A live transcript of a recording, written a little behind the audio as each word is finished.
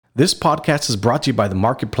This podcast is brought to you by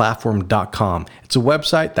themarketplatform.com. It's a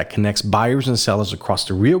website that connects buyers and sellers across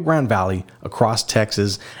the Rio Grande Valley, across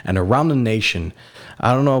Texas, and around the nation.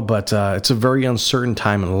 I don't know, but it's a very uncertain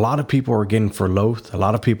time, and a lot of people are getting furloughed. A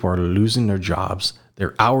lot of people are losing their jobs.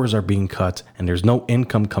 Their hours are being cut, and there's no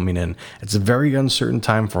income coming in. It's a very uncertain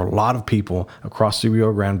time for a lot of people across the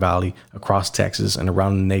Rio Grande Valley, across Texas, and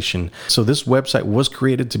around the nation. So this website was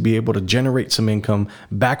created to be able to generate some income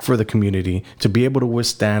back for the community, to be able to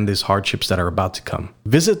withstand these hardships that are about to come.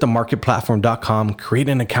 Visit themarketplatform.com, create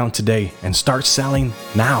an account today, and start selling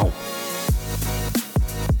now.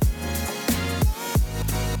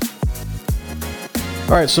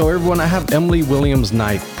 All right, so everyone, I have Emily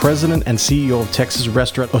Williams-Knight, President and CEO of Texas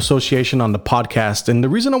Restaurant Association, on the podcast. And the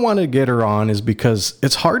reason I wanted to get her on is because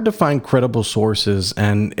it's hard to find credible sources,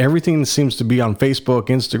 and everything seems to be on Facebook,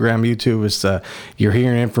 Instagram, YouTube. It's you're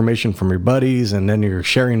hearing information from your buddies, and then you're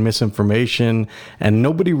sharing misinformation, and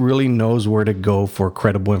nobody really knows where to go for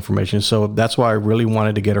credible information. So that's why I really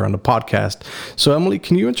wanted to get her on the podcast. So Emily,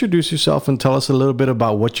 can you introduce yourself and tell us a little bit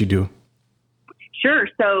about what you do? Sure.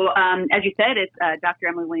 So, as you said, it's Dr.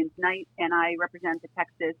 Emily Williams-Knight, and I represent the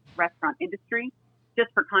Texas restaurant industry.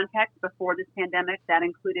 Just for context, before this pandemic, that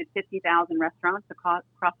included 50,000 restaurants across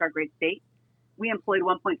our great state. We employed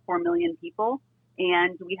 1.4 million people,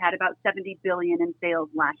 and we had about $70 billion in sales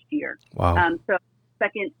last year. Wow. So,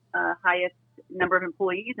 second highest number of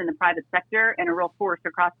employees in the private sector, and a real force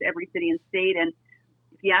across every city and state. And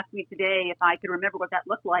if you ask me today if I could remember what that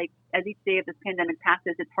looked like as each day of this pandemic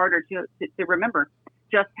passes, it's harder to remember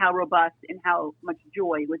just how robust and how much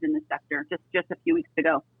joy was in the sector just a few weeks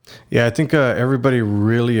ago. Yeah, I think everybody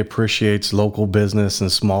really appreciates local business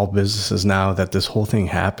and small businesses now that this whole thing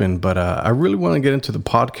happened. But I really want to get into the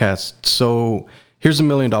podcast. So here's $1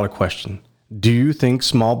 million question. Do you think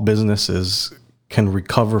small businesses can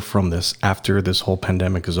recover from this after this whole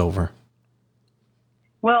pandemic is over?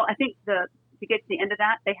 Well, I think to get to the end of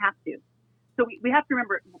that, they have to. So we have to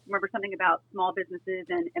remember something about small businesses,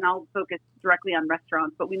 and I'll focus directly on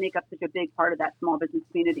restaurants, but we make up such a big part of that small business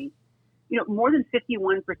community. You know, more than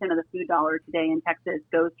 51% of the food dollar today in Texas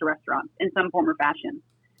goes to restaurants in some form or fashion.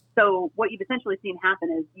 So what you've essentially seen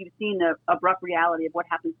happen is you've seen the abrupt reality of what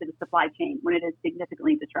happens to the supply chain when it is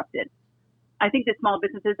significantly disrupted. I think that small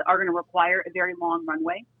businesses are going to require a very long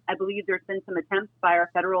runway. I believe there's been some attempts by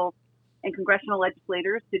our federal and congressional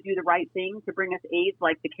legislators to do the right thing, to bring us aids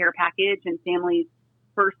like the CARE package and Families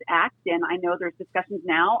First Act. And I know there's discussions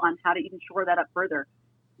now on how to even shore that up further.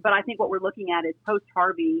 But I think what we're looking at is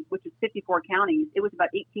post-Harvey, which is 54 counties, it was about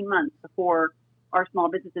 18 months before our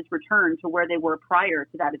small businesses returned to where they were prior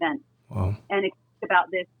to that event. Wow. And it's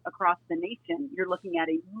about this across the nation. You're looking at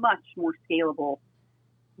a much more scalable,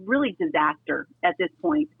 really disaster at this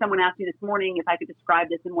point. Someone asked me this morning if I could describe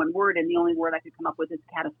this in one word, and the only word I could come up with is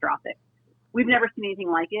catastrophic. We've never seen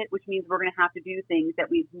anything like it, which means we're going to have to do things that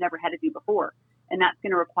we've never had to do before. And that's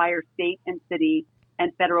going to require state and city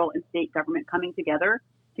and federal and state government coming together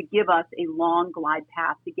to give us a long glide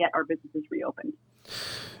path to get our businesses reopened.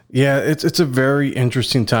 Yeah, it's a very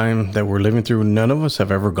interesting time that we're living through. None of us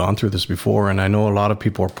have ever gone through this before. And I know a lot of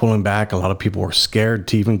people are pulling back. A lot of people are scared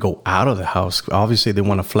to even go out of the house. Obviously, they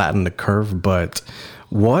want to flatten the curve. But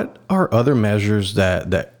what are other measures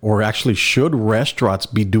that or actually should restaurants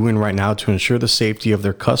be doing right now to ensure the safety of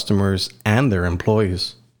their customers and their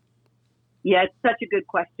employees? Yeah, it's such a good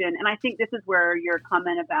question. And I think this is where your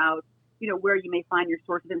comment about, you know, where you may find your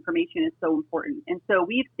source of information is so important. And so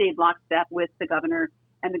we've stayed lockstep with the governor,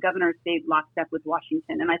 and the governor stayed lockstep with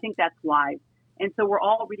Washington. And I think that's wise. And so we're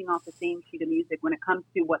all reading off the same sheet of music when it comes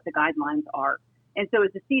to what the guidelines are. And so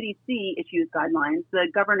as the CDC issues guidelines, the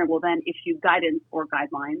governor will then issue guidance or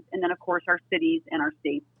guidelines. And then, of course, our cities and our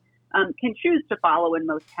states can choose to follow, and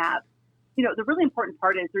most have. You know, the really important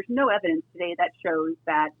part is there's no evidence today that shows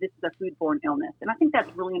that this is a foodborne illness. And I think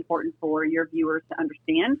that's really important for your viewers to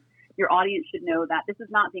understand. Your audience should know that this is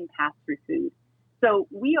not being passed through food. So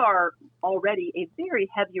we are already a very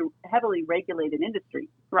heavily regulated industry,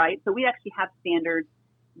 right? So we actually have standards.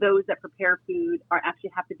 Those that prepare food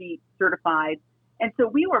actually have to be certified. And so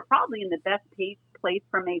we were probably in the best place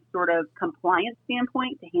from a sort of compliance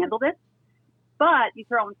standpoint to handle this. But you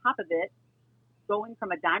throw on top of it, going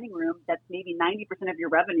from a dining room that's maybe 90% of your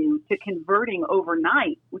revenue to converting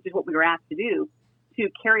overnight, which is what we were asked to do, to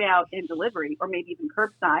carry out and delivery or maybe even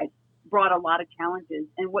curbside, brought a lot of challenges.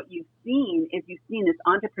 And what you've seen is this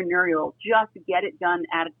entrepreneurial, just get it done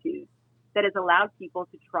attitude that has allowed people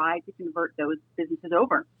to try to convert those businesses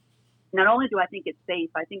over. Not only do I think it's safe,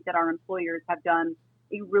 I think that our employers have done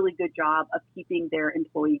a really good job of keeping their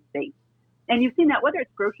employees safe. And you've seen that whether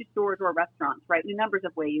it's grocery stores or restaurants, right, in numbers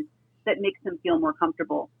of ways that makes them feel more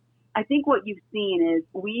comfortable. I think what you've seen is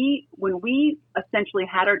when we essentially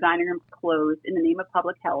had our dining rooms closed in the name of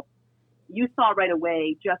public health, you saw right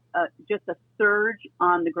away just a surge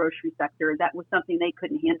on the grocery sector. That was something they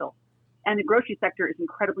couldn't handle. And the grocery sector is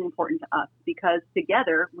incredibly important to us because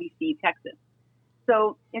together we feed Texas.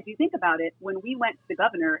 So if you think about it, when we went to the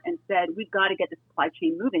governor and said, we've got to get the supply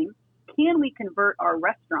chain moving, can we convert our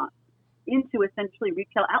restaurants into essentially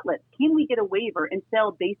retail outlets? Can we get a waiver and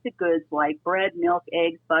sell basic goods like bread, milk,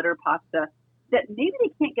 eggs, butter, pasta that maybe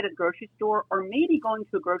they can't get at a grocery store, or maybe going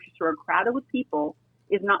to a grocery store crowded with people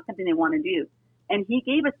is not something they want to do? And he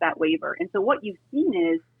gave us that waiver. And so what you've seen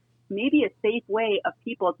is maybe a safe way of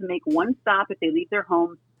people to make one stop if they leave their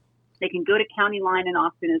home. They can go to County Line in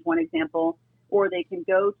Austin as one example, or they can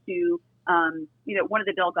go to one of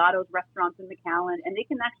the Delgado's restaurants in McAllen, and they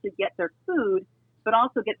can actually get their food, but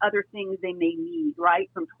also get other things they may need, right?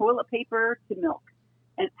 From toilet paper to milk,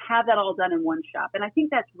 and have that all done in one shop. And I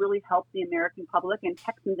think that's really helped the American public, and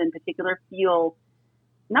Texans in particular, feel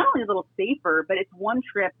not only a little safer, but it's one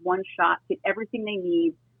trip, one shot, get everything they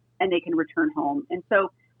need, and they can return home. And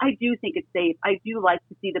so I do think it's safe. I do like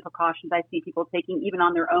to see the precautions I see people taking even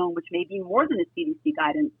on their own, which may be more than the CDC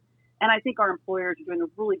guidance. And I think our employers are doing a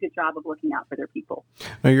really good job of looking out for their people.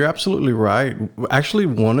 No, you're absolutely right. Actually,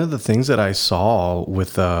 one of the things that I saw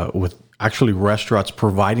with actually restaurants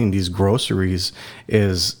providing these groceries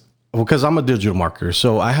is, because I'm a digital marketer,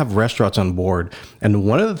 so I have restaurants on board. And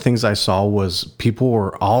one of the things I saw was people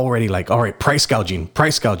were already like, all right, price gouging.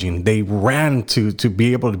 They ran to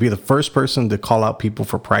be able to be the first person to call out people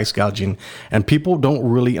for price gouging. And people don't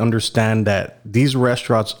really understand that these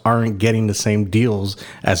restaurants aren't getting the same deals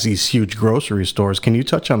as these huge grocery stores. Can you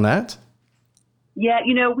touch on that? Yeah,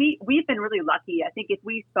 we've been really lucky. I think if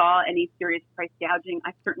we saw any serious price gouging,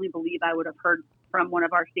 I certainly believe I would have heard from one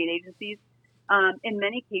of our state agencies. In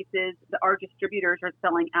many cases, our distributors are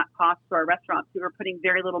selling at cost to our restaurants who are putting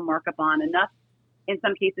very little markup on, enough in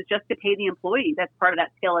some cases just to pay the employee that's part of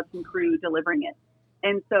that skeleton crew delivering it.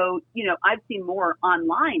 And so, I've seen more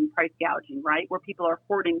online price gouging, right, where people are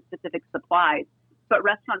hoarding specific supplies. But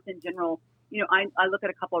restaurants in general, I look at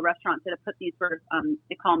a couple of restaurants that have put these sort of,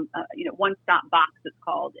 they call them, one-stop box, it's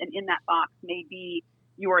called. And in that box may be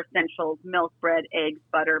your essentials: milk, bread, eggs,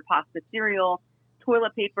 butter, pasta, cereal,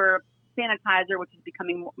 toilet paper, sanitizer, which is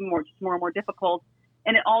becoming more and more difficult,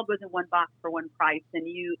 and it all goes in one box for one price. And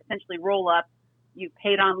you essentially roll up, you pay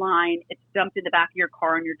it online, it's dumped in the back of your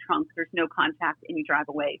car in your trunk, there's no contact, and you drive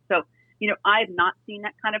away. So, I've not seen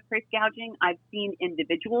that kind of price gouging. I've seen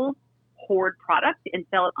individuals hoard product and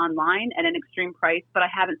sell it online at an extreme price, but I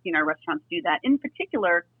haven't seen our restaurants do that. In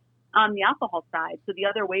particular, on the alcohol side. So the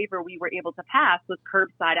other waiver we were able to pass was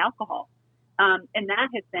curbside alcohol. And that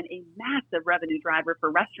has been a massive revenue driver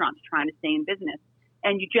for restaurants trying to stay in business.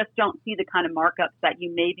 And you just don't see the kind of markups that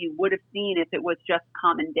you maybe would have seen if it was just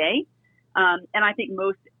common day. And I think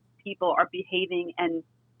most people are behaving and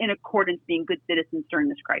in accordance, being good citizens during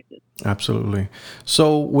this crisis. Absolutely.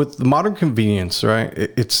 So with the modern convenience, right,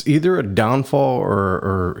 it's either a downfall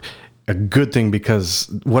or a good thing,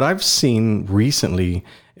 because what I've seen recently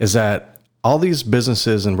is that all these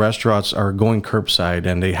businesses and restaurants are going curbside,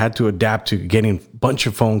 and they had to adapt to getting a bunch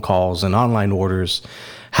of phone calls and online orders.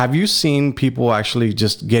 Have you seen people actually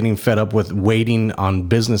just getting fed up with waiting on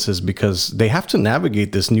businesses because they have to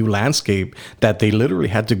navigate this new landscape that they literally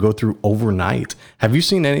had to go through overnight? Have you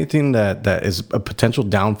seen anything that is a potential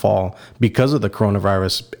downfall because of the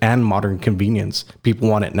coronavirus and modern convenience? People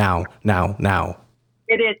want it now.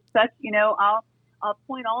 It is such, I'll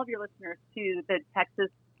point all of your listeners to the Texas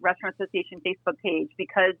Restaurant Association Facebook page,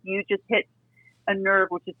 because you just hit a nerve,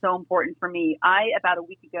 which is so important for me. I, about a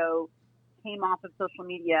week ago, came off of social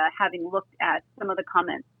media having looked at some of the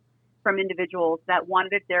comments from individuals that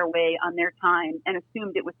wanted it their way on their time and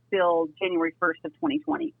assumed it was still January 1st of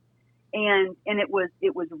 2020. And it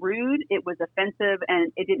was rude, it was offensive,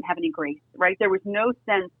 and it didn't have any grace, right? There was no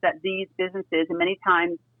sense that these businesses, and many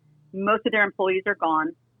times most of their employees are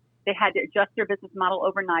gone. They had to adjust their business model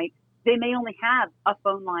overnight. They may only have a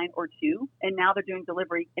phone line or two, and now they're doing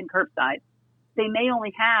delivery and curbside. They may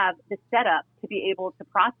only have the setup to be able to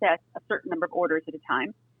process a certain number of orders at a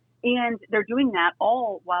time. And they're doing that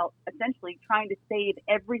all while essentially trying to save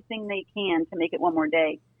everything they can to make it one more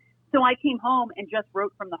day. So I came home and just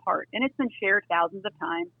wrote from the heart, and it's been shared thousands of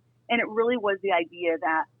times. And it really was the idea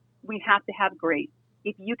that we have to have grace.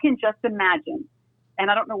 If you can just imagine, and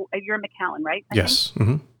I don't know, you're in McAllen, right? Yes.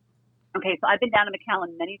 Mm-hmm. Okay, so I've been down to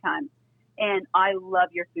McAllen many times, and I love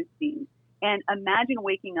your food scene. And imagine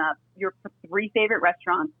waking up, your 3 favorite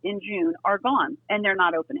restaurants in June are gone, and they're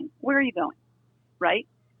not opening. Where are you going, right?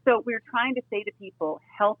 So we're trying to say to people,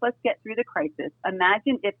 help us get through the crisis.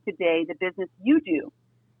 Imagine if today the business you do,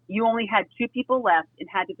 you only had 2 people left and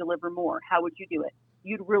had to deliver more. How would you do it?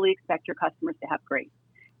 You'd really expect your customers to have grace.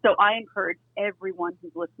 So I encourage everyone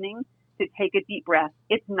who's listening to take a deep breath.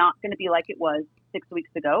 It's not going to be like it was 6 weeks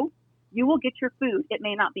ago. You will get your food. It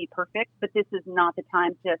may not be perfect, but this is not the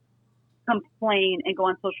time to complain and go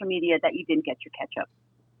on social media that you didn't get your ketchup.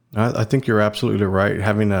 I think you're absolutely right.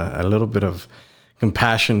 Having a little bit of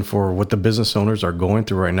compassion for what the business owners are going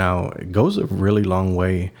through right now, it goes a really long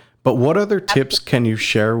way. But what other tips can you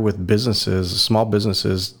share with businesses, small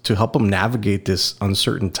businesses, to help them navigate this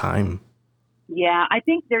uncertain time? Yeah, I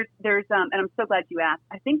think there's, and I'm so glad you asked.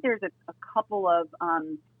 I think there's a couple of,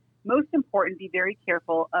 most important, be very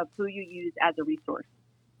careful of who you use as a resource.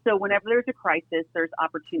 So whenever there's a crisis, there's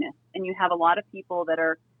opportunists, and you have a lot of people that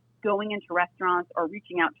are going into restaurants or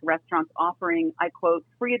reaching out to restaurants offering, I quote,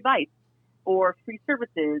 free advice or free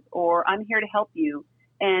services, or I'm here to help you.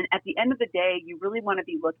 And at the end of the day, you really want to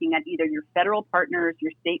be looking at either your federal partners,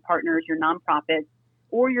 your state partners, your nonprofits,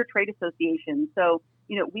 or your trade associations. So,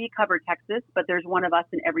 we cover Texas, but there's one of us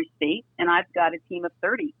in every state, and I've got a team of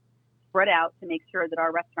 30 spread out to make sure that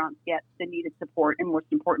our restaurants get the needed support and, most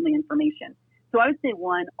importantly, information. So I would say,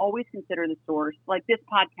 one, always consider the source. Like this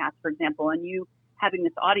podcast, for example, and you having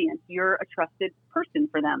this audience, you're a trusted person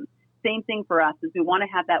for them. Same thing for us, is we want to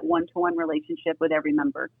have that one-to-one relationship with every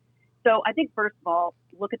member. So I think, first of all,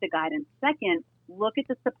 look at the guidance. Second, look at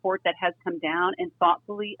the support that has come down and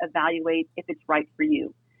thoughtfully evaluate if it's right for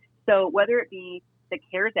you. So whether it be the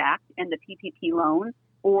CARES Act and the PPP loan,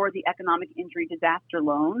 or the economic injury disaster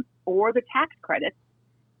loan, or the tax credits,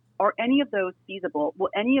 are any of those feasible? Will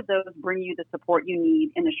any of those bring you the support you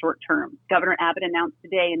need in the short term? Governor Abbott announced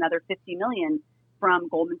today another $50 million from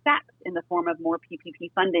Goldman Sachs in the form of more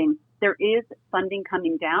PPP funding. There is funding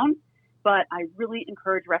coming down, but I really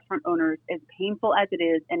encourage restaurant owners, as painful as it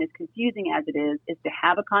is and as confusing as it is to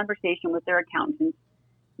have a conversation with their accountants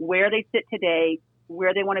where they sit today,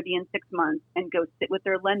 where they want to be in 6 months, and go sit with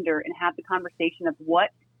their lender and have the conversation of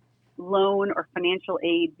what loan or financial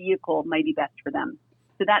aid vehicle might be best for them.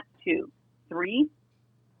 So that's 2. 3,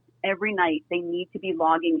 every night they need to be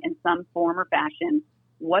logging in some form or fashion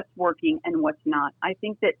what's working and what's not. I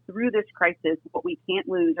think that through this crisis, what we can't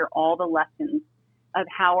lose are all the lessons of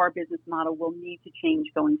how our business model will need to change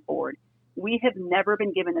going forward. We have never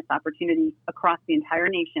been given this opportunity across the entire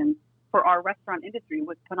nation, for our restaurant industry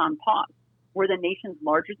was put on pause. We're the nation's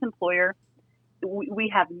largest employer.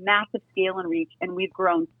 We have massive scale and reach, and we've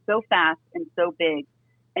grown so fast and so big.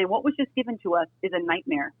 And what was just given to us is a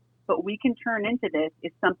nightmare. But we can turn into this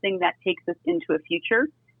is something that takes us into a future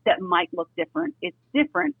that might look different. It's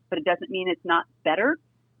different, but it doesn't mean it's not better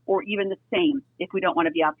or even the same if we don't want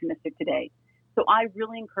to be optimistic today. So I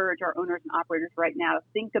really encourage our owners and operators right now to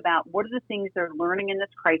think about what are the things they're learning in this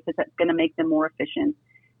crisis that's going to make them more efficient.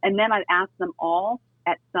 And then I'd ask them all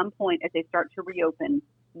at some point as they start to reopen,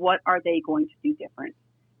 what are they going to do different?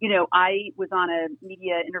 I was on a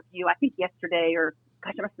media interview, I think yesterday, or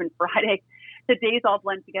gosh, it must have been Friday. The days all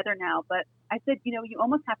blend together now. But I said, you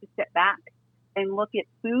almost have to step back and look at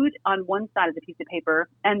food on one side of the piece of paper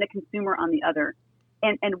and the consumer on the other.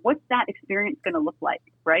 And what's that experience going to look like,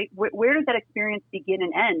 right? Where does that experience begin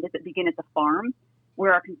and end? Does it begin at the farm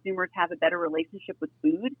where our consumers have a better relationship with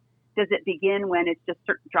food? Does it begin when it's just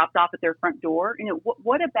dropped off at their front door?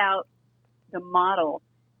 What about the model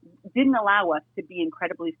didn't allow us to be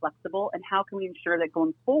incredibly flexible? And how can we ensure that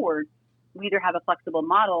going forward, we either have a flexible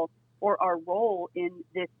model or our role in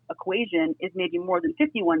this equation is maybe more than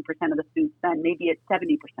 51% of the food spend, maybe it's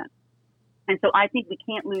 70%. And so I think we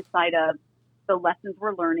can't lose sight of the lessons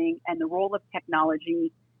we're learning and the role of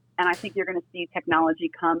technology. And I think you're going to see technology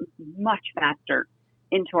come much faster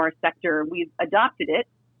into our sector. We've adopted it,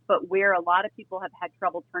 but where a lot of people have had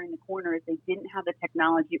trouble turning the corner is they didn't have the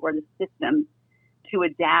technology or the system to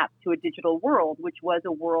adapt to a digital world, which was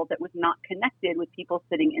a world that was not connected with people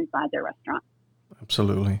sitting inside their restaurant.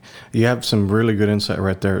 Absolutely. You have some really good insight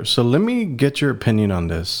right there. So let me get your opinion on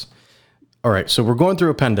this. All right. So we're going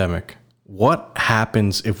through a pandemic. What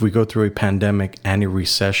happens if we go through a pandemic and a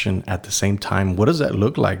recession at the same time? What does that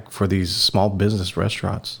look like for these small business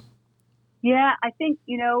restaurants? Yeah, I think,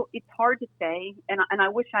 it's hard to say. And I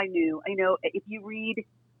wish I knew. If you read,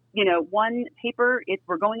 one paper, it's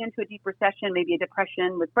we're going into a deep recession, maybe a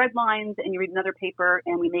depression with bread lines, and you read another paper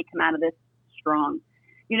and we may come out of this strong.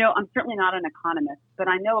 I'm certainly not an economist, but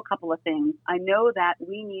I know a couple of things. I know that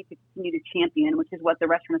we need to continue to champion, which is what the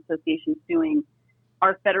Restaurant Association is doing,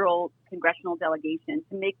 our federal congressional delegation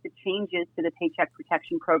to make the changes to the Paycheck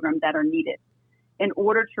Protection Program that are needed. in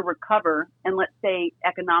order to recover. And let's say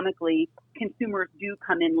economically, consumers do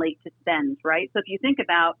come in late to spend, right? So if you think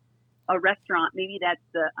about a restaurant, maybe that's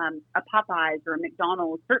a Popeyes or a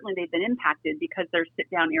McDonald's, certainly they've been impacted because their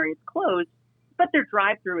sit-down areas closed, but their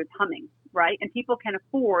drive-through is humming, right? And people can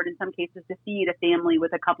afford, in some cases, to feed a family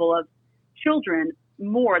with a couple of children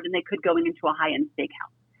more than they could going into a high-end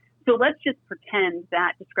steakhouse. So let's just pretend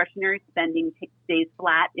that discretionary spending stays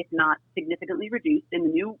flat, if not significantly reduced in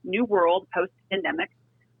the new world post-pandemic,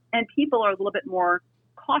 and people are a little bit more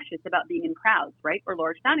cautious about being in crowds, right, or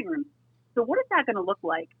large dining rooms. So what is that going to look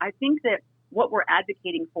like? I think that what we're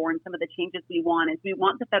advocating for and some of the changes we want is we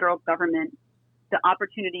want the federal government the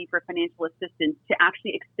opportunity for financial assistance to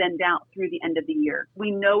actually extend out through the end of the year.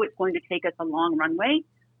 We know it's going to take us a long runway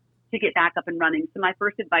to get back up and running. So my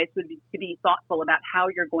first advice would be to be thoughtful about how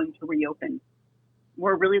you're going to reopen.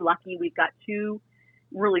 We're really lucky. We've got two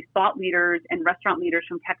really thought leaders and restaurant leaders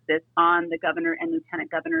from Texas on the governor and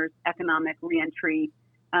lieutenant governor's economic reentry.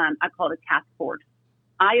 I call it a task force.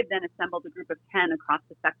 I have then assembled a group of 10 across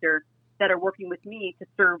the sector that are working with me to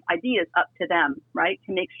serve ideas up to them, right?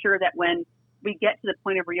 To make sure that when we get to the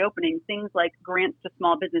point of reopening, things like grants to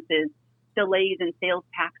small businesses, delays in sales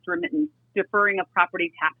tax remittance, deferring of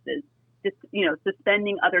property taxes,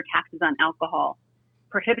 suspending other taxes on alcohol,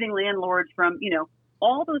 prohibiting landlords from,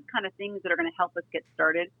 all those kind of things that are going to help us get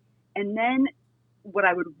started. And then what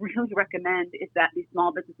I would really recommend is that these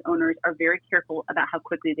small business owners are very careful about how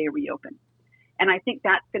quickly they reopen. And I think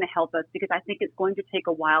that's going to help us because I think it's going to take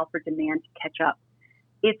a while for demand to catch up.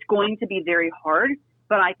 It's going to be very hard,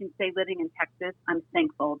 but I can say living in Texas, I'm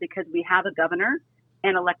thankful because we have a governor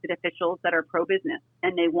and elected officials that are pro-business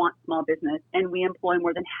and they want small business. And we employ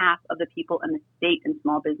more than half of the people in the state in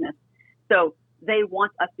small business. So they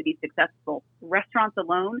want us to be successful. Restaurants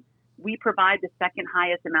alone, we provide the second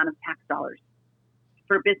highest amount of tax dollars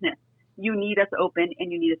for business. You need us open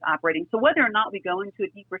and you need us operating. So whether or not we go into a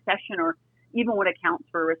deep recession or even what accounts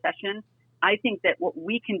for a recession, I think that what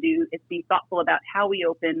we can do is be thoughtful about how we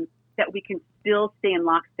open, that we can still stay in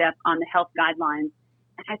lockstep on the health guidelines.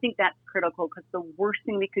 And I think that's critical because the worst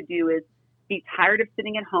thing we could do is be tired of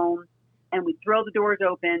sitting at home and we throw the doors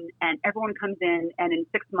open and everyone comes in and in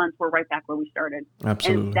 6 months we're right back where we started.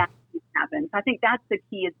 Absolutely. And that happens. I think that's the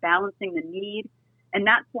key is balancing the need. And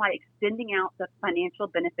that's why extending out the financial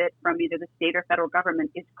benefit from either the state or federal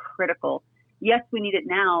government is critical. Yes, we need it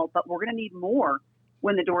now, but we're going to need more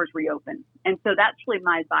when the doors reopen. And so that's really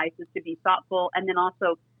my advice is to be thoughtful and then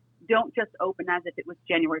also don't just open as if it was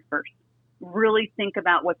January 1st. Really think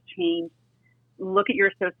about what's changed. Look at your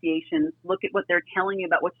associations. Look at what they're telling you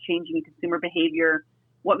about what's changing in consumer behavior,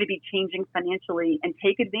 what may be changing financially, and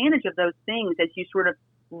take advantage of those things as you sort of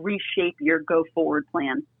reshape your go-forward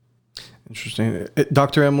plan. Interesting.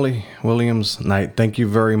 Dr. Emily Williams-Knight, thank you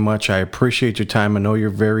very much. I appreciate your time. I know you're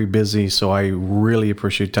very busy, so I really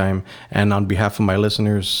appreciate your time. And on behalf of my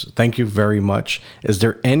listeners, thank you very much. Is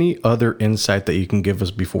there any other insight that you can give us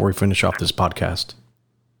before we finish off this podcast?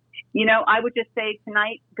 I would just say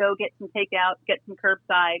tonight, go get some takeout, get some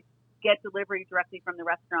curbside, get delivery directly from the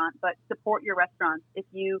restaurant, but support your restaurants. If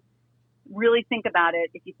you really think about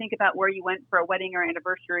it, if you think about where you went for a wedding or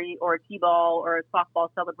anniversary or a T-ball or a softball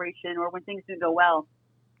celebration or when things didn't go well,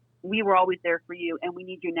 we were always there for you and we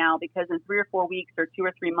need you now because in 3 or 4 weeks or 2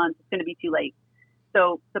 or 3 months, it's going to be too late.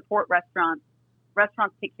 So support restaurants.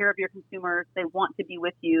 Restaurants take care of your consumers. They want to be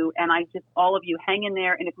with you. And all of you hang in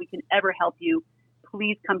there. And if we can ever help you,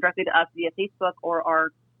 please come directly to us via Facebook or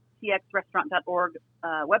our txrestaurant.org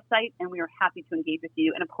website, and we are happy to engage with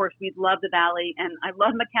you. And of course, we love the Valley, and I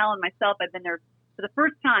love McAllen myself. I've been there for the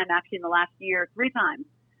first time, actually, in the last year, 3 times.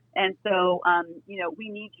 And so, we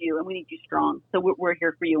need you, and we need you strong. So we're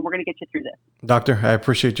here for you, and we're going to get you through this. Doctor, I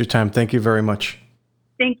appreciate your time. Thank you very much.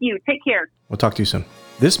 Thank you. Take care. We'll talk to you soon.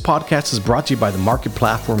 This podcast is brought to you by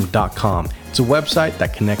themarketplatform.com. It's a website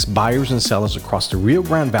that connects buyers and sellers across the Rio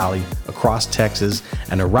Grande Valley, across Texas,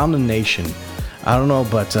 and around the nation. I don't know,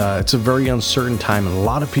 but it's a very uncertain time, and a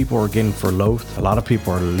lot of people are getting furloughed. A lot of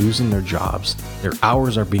people are losing their jobs. Their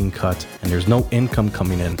hours are being cut, and there's no income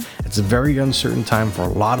coming in. It's a very uncertain time for a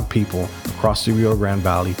lot of people across the Rio Grande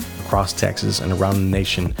Valley, across Texas, and around the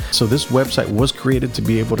nation. So this website was created to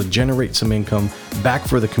be able to generate some income back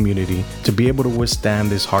for the community, to be able to withstand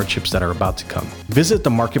these hardships that are about to come. Visit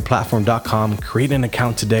themarketplatform.com, create an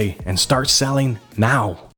account today, and start selling now.